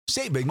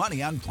Save big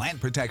money on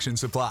plant protection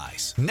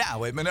supplies.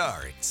 Now at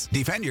Menards.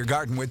 Defend your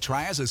garden with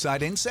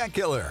Triazicide Insect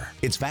Killer.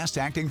 Its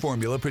fast-acting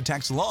formula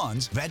protects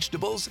lawns,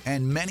 vegetables,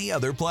 and many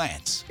other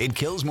plants. It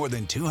kills more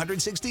than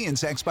 260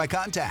 insects by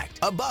contact,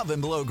 above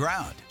and below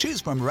ground. Choose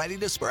from ready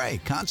to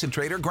spray,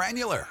 concentrate, or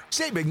granular.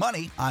 Save big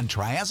money on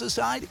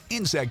Triazicide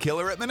Insect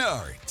Killer at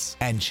Menards.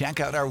 And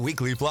check out our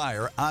weekly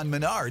flyer on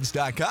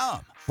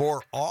Menards.com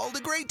for all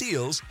the great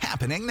deals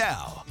happening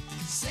now.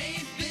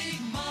 Save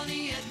big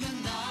money at Menards.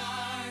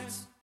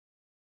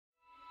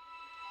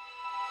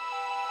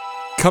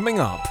 Coming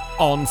up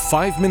on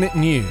 5 Minute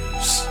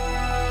News.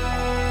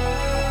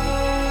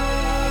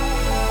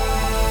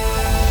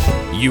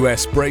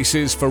 US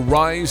braces for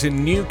rise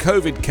in new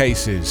COVID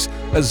cases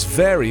as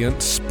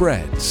variant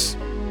spreads.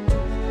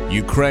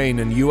 Ukraine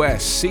and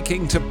US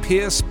seeking to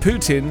pierce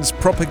Putin's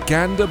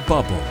propaganda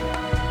bubble.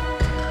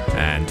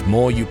 And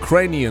more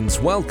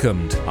Ukrainians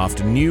welcomed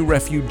after new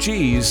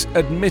refugees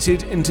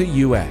admitted into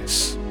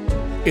US.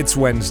 It's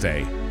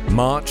Wednesday,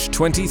 March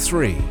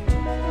 23.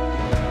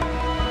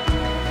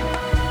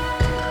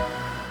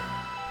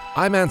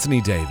 I'm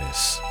Anthony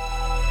Davis.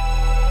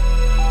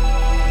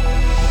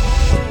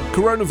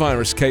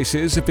 Coronavirus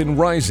cases have been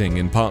rising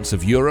in parts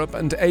of Europe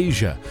and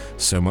Asia,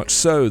 so much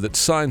so that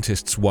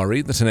scientists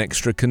worry that an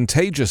extra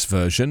contagious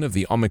version of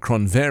the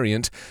Omicron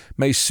variant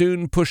may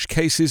soon push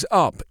cases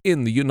up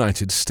in the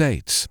United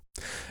States.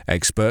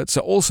 Experts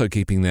are also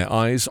keeping their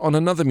eyes on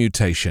another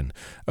mutation,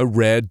 a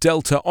rare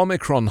Delta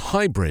Omicron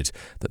hybrid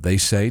that they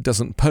say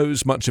doesn't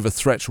pose much of a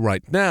threat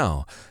right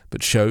now,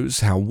 but shows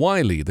how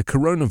wily the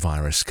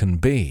coronavirus can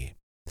be.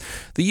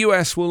 The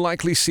US will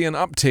likely see an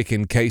uptick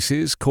in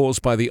cases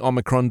caused by the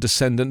Omicron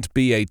descendant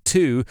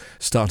BA.2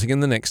 starting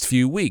in the next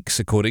few weeks,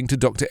 according to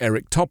Dr.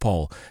 Eric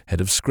Topol,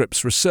 head of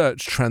Scripps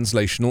Research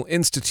Translational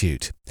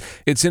Institute.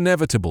 It's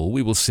inevitable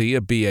we will see a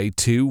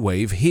BA.2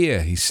 wave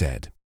here, he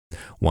said.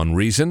 One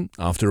reason,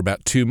 after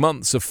about 2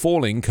 months of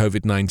falling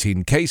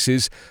COVID-19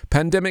 cases,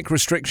 pandemic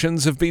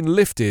restrictions have been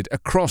lifted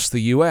across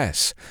the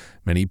US.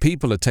 Many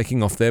people are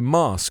taking off their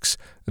masks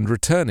and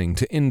returning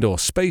to indoor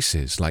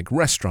spaces like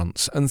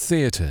restaurants and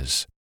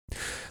theatres.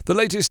 The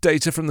latest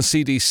data from the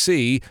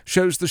CDC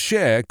shows the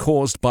share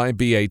caused by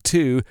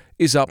BA.2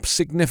 is up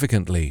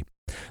significantly.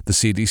 The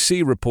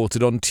CDC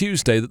reported on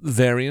Tuesday that the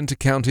variant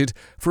accounted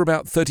for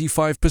about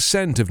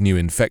 35% of new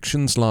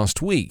infections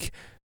last week.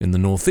 In the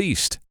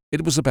Northeast,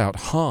 it was about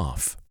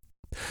half.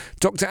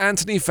 Dr.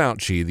 Anthony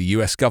Fauci, the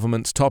US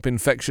government's top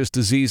infectious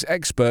disease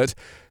expert,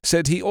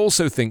 said he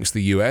also thinks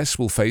the US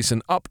will face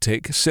an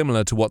uptick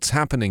similar to what's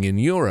happening in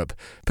Europe,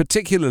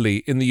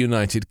 particularly in the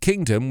United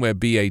Kingdom where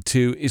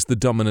BA.2 is the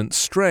dominant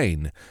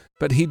strain,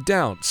 but he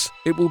doubts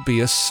it will be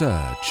a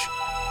surge.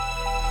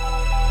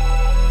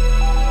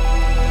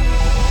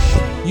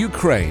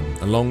 Ukraine,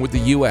 along with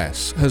the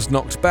US, has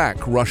knocked back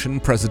Russian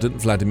President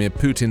Vladimir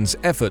Putin's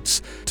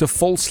efforts to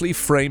falsely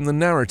frame the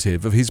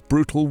narrative of his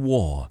brutal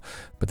war,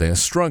 but they are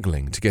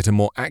struggling to get a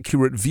more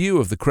accurate view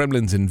of the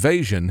Kremlin's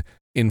invasion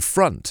in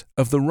front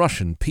of the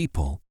Russian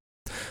people.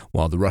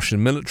 While the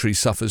Russian military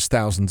suffers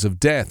thousands of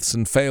deaths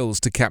and fails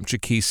to capture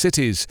key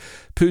cities,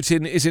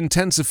 Putin is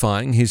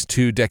intensifying his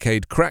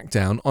 2-decade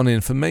crackdown on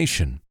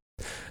information.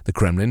 The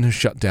Kremlin has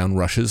shut down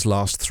Russia's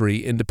last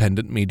 3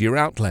 independent media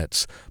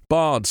outlets,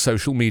 barred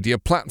social media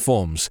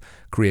platforms,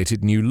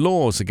 created new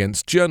laws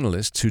against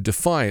journalists who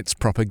defy its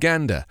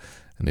propaganda,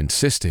 and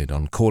insisted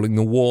on calling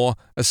the war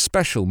a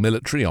special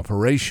military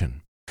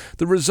operation.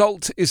 The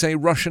result is a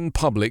Russian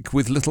public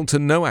with little to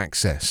no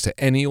access to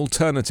any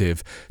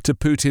alternative to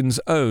Putin's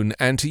own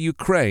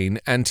anti-Ukraine,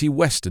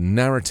 anti-Western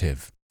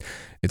narrative.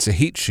 It's a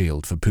heat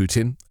shield for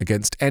Putin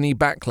against any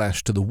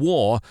backlash to the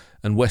war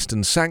and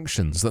Western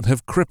sanctions that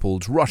have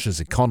crippled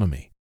Russia's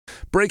economy.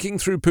 Breaking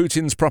through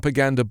Putin's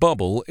propaganda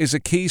bubble is a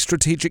key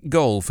strategic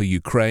goal for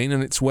Ukraine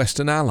and its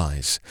Western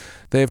allies.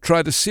 They have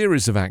tried a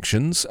series of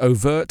actions,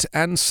 overt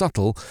and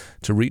subtle,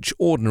 to reach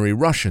ordinary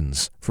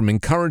Russians, from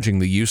encouraging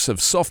the use of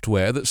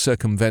software that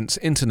circumvents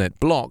internet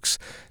blocks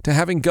to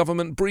having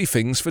government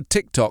briefings for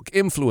TikTok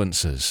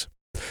influencers.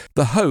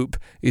 The hope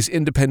is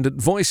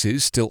independent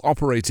voices still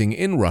operating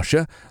in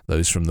Russia,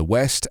 those from the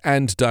West,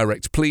 and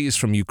direct pleas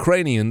from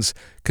Ukrainians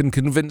can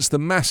convince the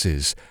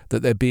masses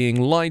that they're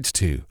being lied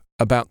to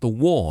about the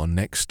war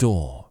next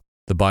door.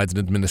 The Biden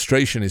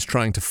administration is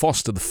trying to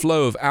foster the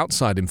flow of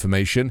outside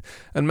information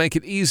and make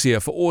it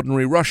easier for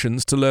ordinary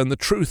Russians to learn the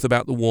truth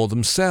about the war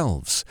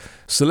themselves.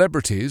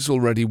 Celebrities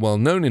already well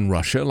known in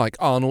Russia, like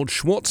Arnold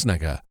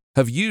Schwarzenegger,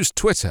 have used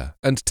Twitter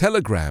and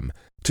Telegram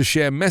to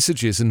share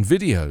messages and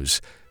videos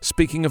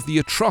speaking of the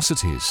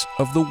atrocities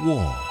of the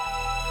war.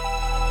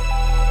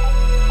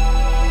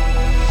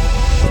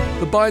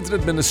 The Biden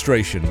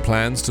administration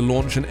plans to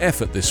launch an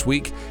effort this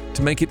week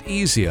to make it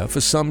easier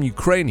for some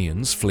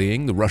Ukrainians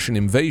fleeing the Russian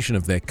invasion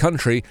of their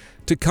country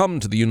to come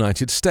to the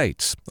United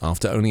States,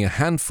 after only a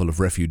handful of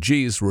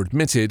refugees were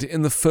admitted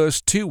in the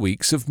first 2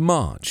 weeks of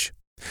March.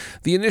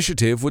 The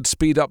initiative would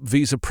speed up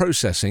visa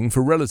processing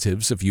for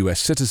relatives of US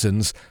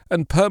citizens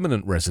and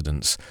permanent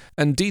residents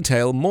and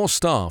detail more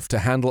staff to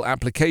handle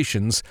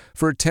applications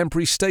for a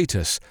temporary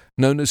status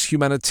known as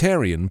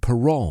humanitarian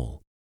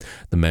parole.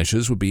 The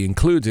measures would be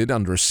included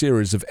under a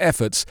series of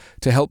efforts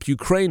to help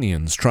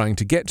Ukrainians trying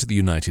to get to the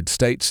United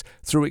States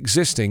through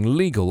existing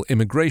legal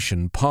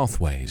immigration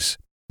pathways.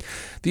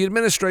 The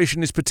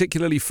administration is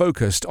particularly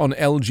focused on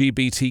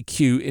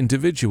LGBTQ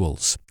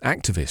individuals,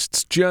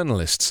 activists,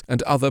 journalists,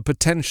 and other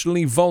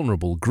potentially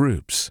vulnerable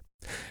groups.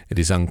 It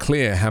is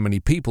unclear how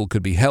many people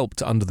could be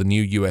helped under the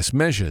new US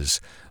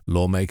measures.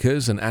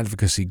 Lawmakers and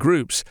advocacy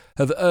groups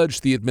have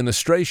urged the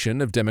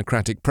administration of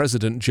Democratic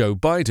President Joe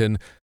Biden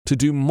to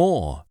do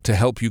more to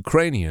help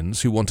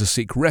Ukrainians who want to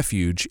seek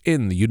refuge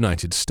in the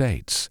United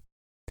States.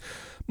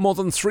 More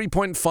than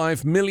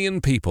 3.5 million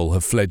people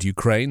have fled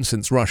Ukraine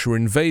since Russia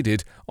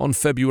invaded on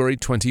February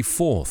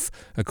 24th,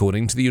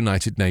 according to the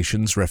United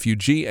Nations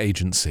Refugee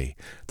Agency,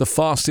 the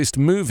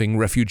fastest-moving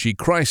refugee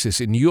crisis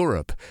in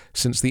Europe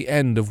since the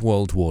end of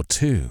World War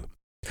II.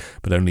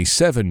 But only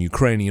 7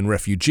 Ukrainian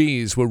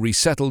refugees were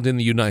resettled in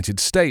the United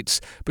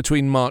States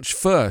between March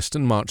 1st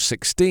and March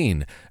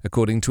 16,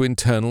 according to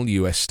internal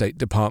U.S. State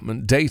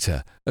Department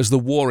data, as the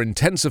war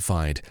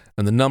intensified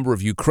and the number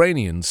of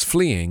Ukrainians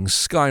fleeing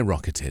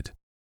skyrocketed.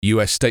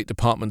 U.S. State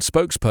Department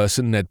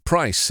spokesperson Ned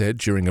Price said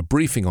during a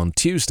briefing on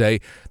Tuesday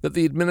that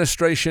the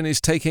administration is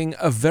taking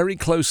a very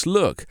close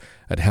look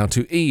at how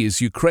to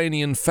ease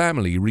Ukrainian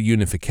family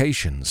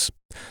reunifications.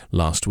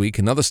 Last week,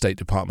 another State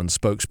Department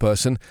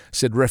spokesperson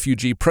said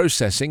refugee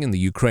processing in the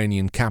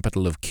Ukrainian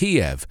capital of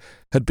Kiev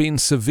had been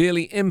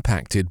severely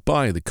impacted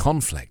by the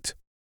conflict.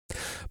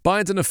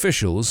 Biden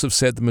officials have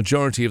said the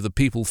majority of the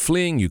people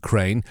fleeing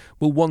Ukraine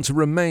will want to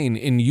remain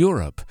in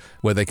Europe,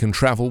 where they can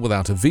travel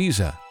without a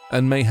visa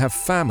and may have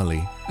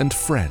family and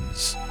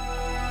friends.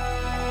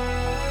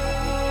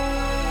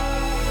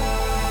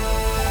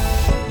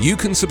 You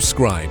can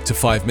subscribe to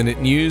 5 Minute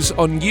News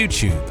on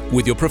YouTube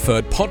with your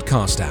preferred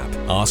podcast app.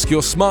 Ask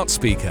your smart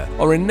speaker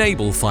or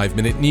enable 5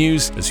 Minute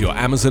News as your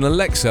Amazon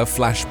Alexa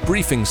flash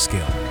briefing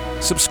skill.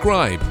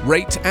 Subscribe,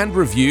 rate and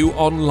review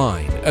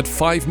online at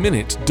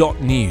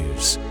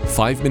 5minute.news.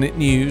 5 Minute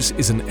News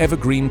is an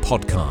evergreen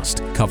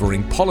podcast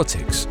covering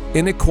politics,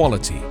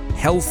 inequality,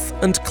 health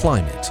and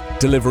climate,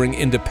 delivering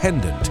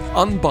independent,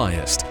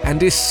 unbiased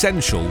and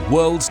essential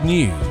world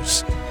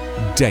news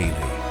daily.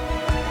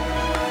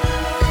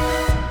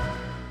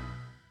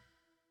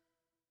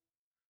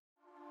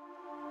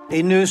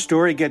 A news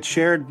story gets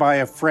shared by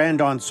a friend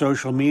on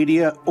social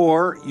media,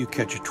 or you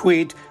catch a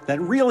tweet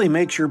that really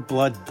makes your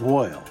blood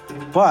boil.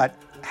 But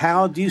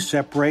how do you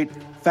separate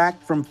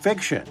fact from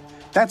fiction?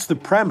 That's the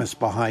premise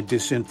behind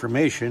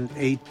Disinformation,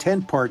 a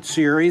 10-part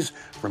series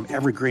from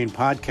Evergreen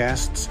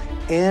Podcasts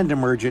and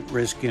Emergent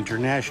Risk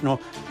International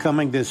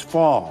coming this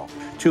fall.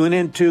 Tune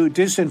into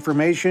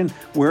Disinformation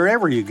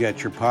wherever you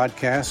get your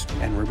podcasts.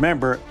 And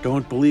remember,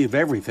 don't believe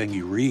everything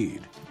you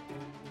read.